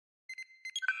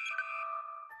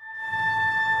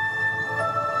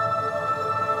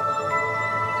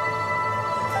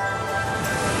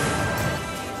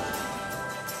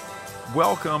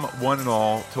Welcome, one and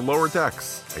all, to Lower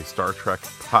Decks, a Star Trek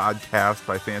podcast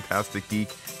by Fantastic Geek,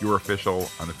 your official,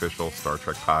 unofficial Star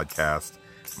Trek podcast.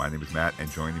 My name is Matt,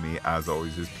 and joining me, as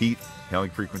always, is Pete. Hailing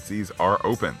frequencies are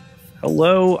open.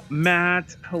 Hello,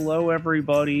 Matt. Hello,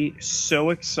 everybody.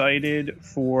 So excited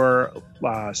for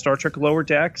Star Trek Lower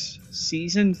Decks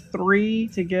Season 3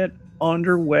 to get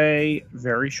underway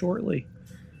very shortly.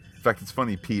 In fact, it's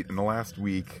funny, Pete, in the last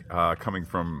week, coming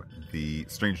from the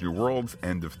Strange New Worlds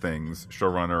end of things,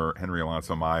 showrunner Henry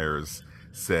Alonso Myers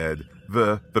said,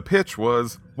 the pitch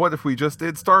was, what if we just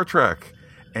did Star Trek?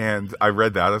 And I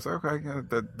read that. I was like, okay,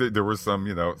 yeah, there was some,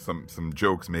 some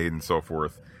jokes made and so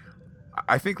forth.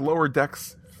 I think Lower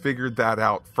Decks figured that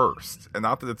out first. And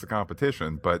not that it's a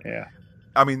competition, but yeah.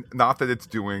 I mean, not that it's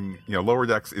doing, Lower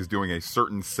Decks is doing a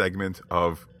certain segment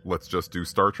of let's just do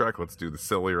Star Trek, let's do the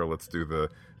sillier, let's do the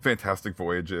Fantastic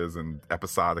Voyages and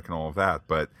episodic and all of that.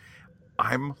 But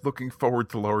I'm looking forward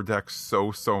to Lower Decks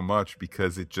so much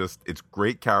because it's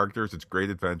great characters, it's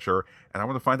great adventure, and I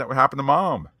want to find out what happened to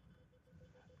Mom.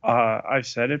 I've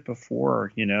said it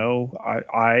before,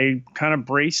 I kind of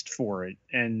braced for it,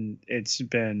 and it's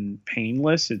been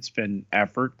painless. It's been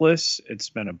effortless.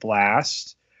 It's been a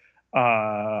blast.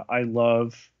 I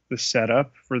love the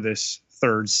setup for this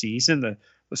third season, the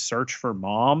search for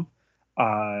Mom,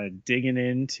 digging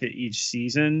into each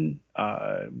season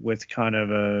with kind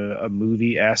of a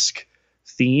movie-esque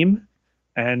theme.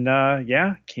 And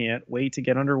can't wait to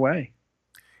get underway.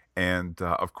 And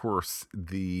of course,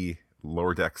 the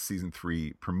Lower Decks Season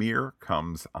 3 premiere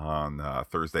comes on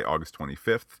Thursday, August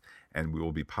 25th, and we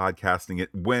will be podcasting it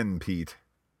when, Pete?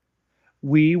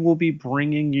 We will be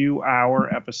bringing you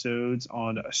our episodes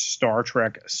on Star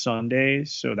Trek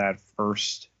Sundays, so that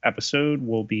first episode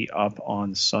will be up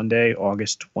on Sunday,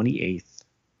 August 28th.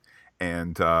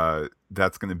 And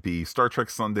that's going to be Star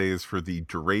Trek Sundays for the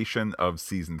duration of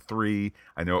Season 3.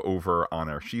 I know over on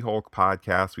our She-Hulk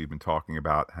podcast, we've been talking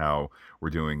about how we're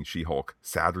doing She-Hulk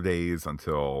Saturdays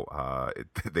until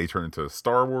they turn into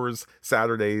Star Wars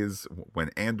Saturdays when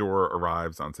Andor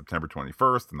arrives on September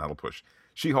 21st, and that'll push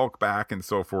She-Hulk back and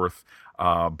so forth.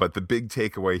 But the big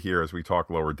takeaway here as we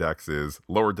talk Lower Decks is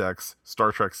Lower Decks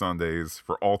Star Trek Sundays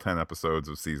for all 10 episodes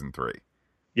of Season 3.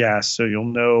 Yeah, so you'll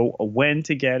know when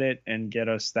to get it and get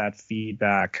us that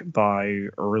feedback by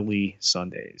early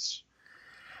Sundays.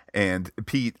 And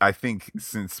Pete, I think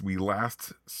since we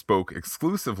last spoke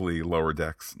exclusively Lower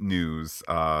Decks news,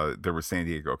 there was San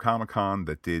Diego Comic-Con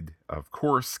that did, of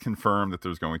course, confirm that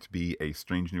there's going to be a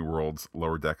Strange New Worlds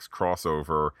Lower Decks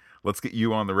crossover. Let's get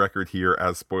you on the record here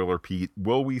as spoiler, Pete.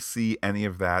 Will we see any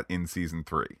of that in Season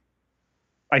 3?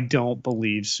 I don't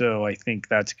believe so. I think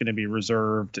that's going to be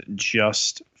reserved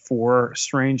just for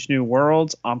Strange New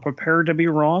Worlds. I'm prepared to be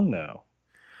wrong, though.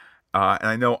 And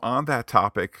I know on that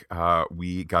topic,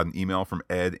 we got an email from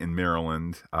Ed in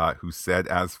Maryland who said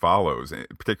as follows,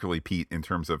 particularly Pete, in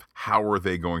terms of how are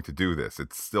they going to do this?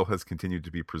 It still has continued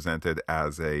to be presented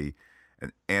as an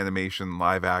animation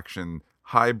live action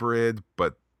hybrid,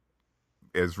 but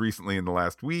as recently in the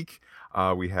last week,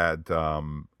 we had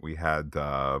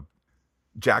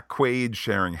Jack Quaid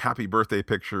sharing happy birthday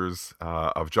pictures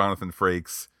of Jonathan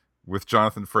Frakes with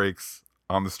Jonathan Frakes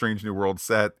on the Strange New World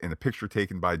set in a picture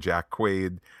taken by Jack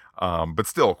Quaid. But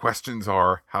still, questions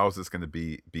are, how is this going to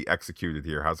be executed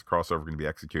here? How's the crossover going to be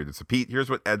executed? So, Pete, here's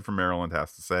what Ed from Maryland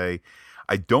has to say.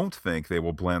 I don't think they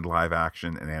will blend live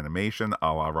action and animation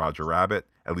a la Roger Rabbit.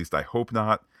 At least I hope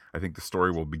not. I think the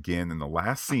story will begin in the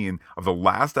last scene of the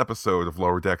last episode of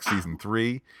Lower Decks Season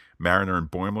 3. Mariner and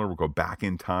Boimler will go back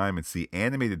in time and see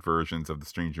animated versions of the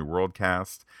Strange New World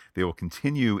cast. They will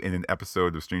continue in an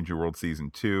episode of Strange New World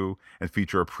Season 2 and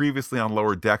feature a previously on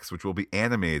Lower Decks, which will be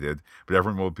animated, but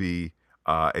everyone will be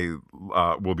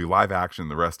live action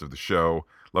the rest of the show.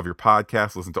 Love your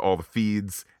podcast. Listen to all the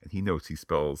feeds. And he notes he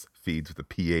spells feeds with a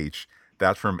PH.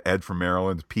 That's from Ed from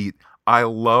Maryland. Pete, I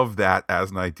love that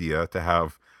as an idea to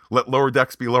have let Lower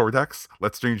Decks be Lower Decks.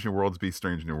 Let Strange New Worlds be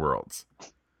Strange New Worlds.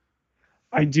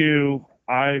 I do.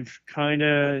 I've kind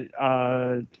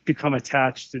of become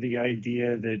attached to the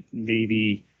idea that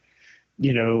maybe,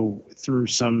 through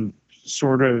some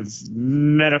sort of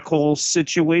medical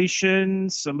situation,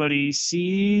 somebody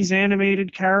sees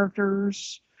animated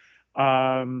characters.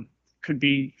 Could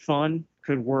be fun,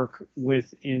 could work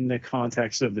within the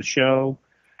context of the show.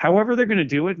 However they're going to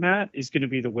do it, Matt, is going to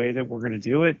be the way that we're going to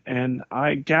do it. And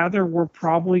I gather we're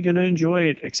probably going to enjoy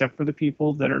it, except for the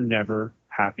people that are never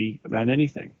happy about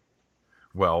anything.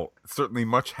 Well, certainly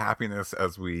much happiness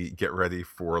as we get ready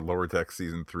for Lower Decks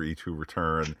Season 3 to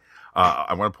return.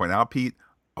 I want to point out, Pete,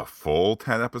 a full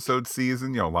 10-episode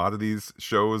season. A lot of these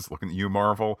shows, looking at you,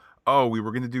 Marvel, oh, we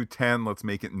were going to do 10, let's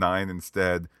make it 9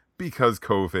 instead because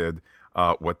COVID.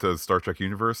 What does Star Trek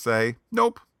Universe say?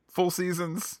 Nope, full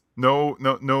seasons. No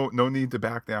need to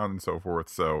back down and so forth.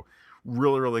 So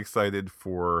really excited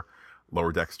for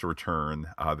Lower Decks to return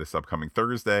this upcoming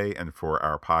Thursday, and for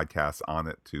our podcast on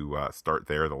it to start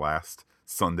there the last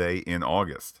Sunday in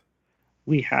August.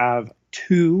 We have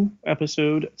 2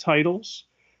 episode titles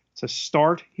to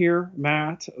start here,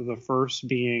 Matt. The first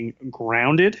being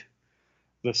Grounded.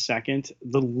 The second,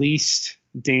 The Least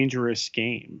Dangerous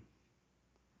Game.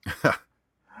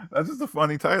 That's just a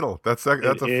funny title.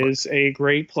 Is a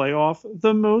great playoff.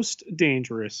 The Most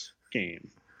Dangerous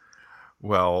Game.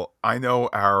 Well, I know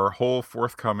our whole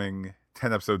forthcoming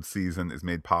 10-episode season is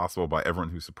made possible by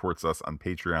everyone who supports us on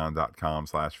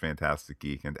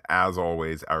patreon.com/fantasticgeek. And as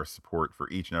always, our support for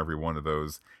each and every one of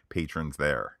those patrons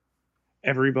there.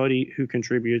 Everybody who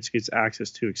contributes gets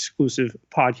access to exclusive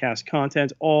podcast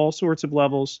content, all sorts of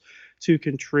levels to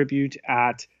contribute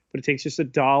at, but it takes just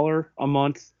 $1 a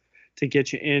month to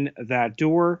get you in that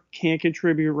door. Can't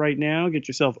contribute right now? Get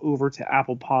yourself over to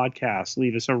Apple Podcasts.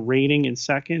 Leave us a rating in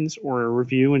seconds or a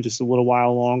review in just a little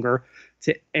while longer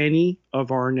to any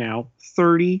of our now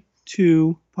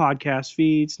 32 podcast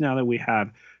feeds. Now that we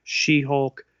have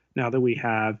She-Hulk, now that we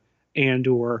have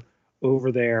Andor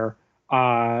over there.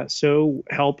 So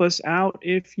help us out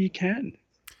if you can.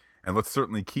 And let's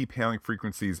certainly keep hailing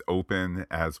frequencies open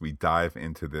as we dive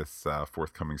into this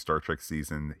forthcoming Star Trek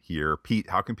season here. Pete,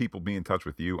 how can people be in touch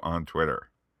with you on Twitter?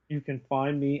 You can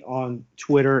find me on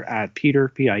Twitter at Peter,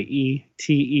 Pieterj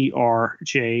Ketalar,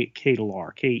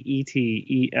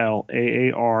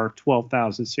 Ketelar,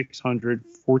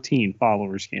 12,614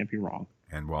 followers. Can't be wrong.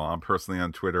 And while I'm personally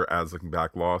on Twitter as Looking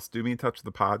Back Lost, do be in touch with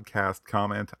the podcast.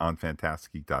 Comment on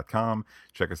fantasticgeek.com.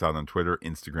 Check us out on Twitter,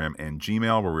 Instagram, and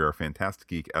Gmail, where we are Fantastic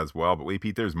Geek as well. But wait,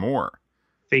 Pete, there's more.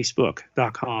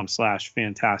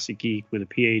 Facebook.com/fantasticgeek with a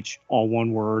PH, all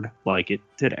one word, like it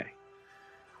today.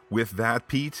 With that,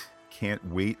 Pete, can't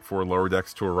wait for Lower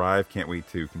Decks to arrive. Can't wait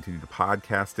to continue to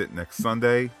podcast it next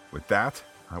Sunday. With that,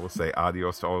 I will say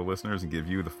adios to all the listeners and give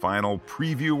you the final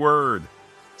preview word.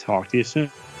 Talk to you soon.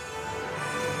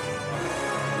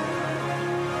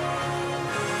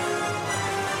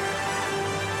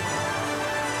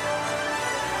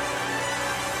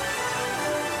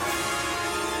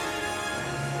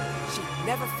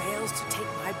 Never fails to take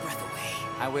my breath away.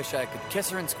 I wish I could kiss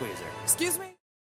her and squeeze her. Excuse me?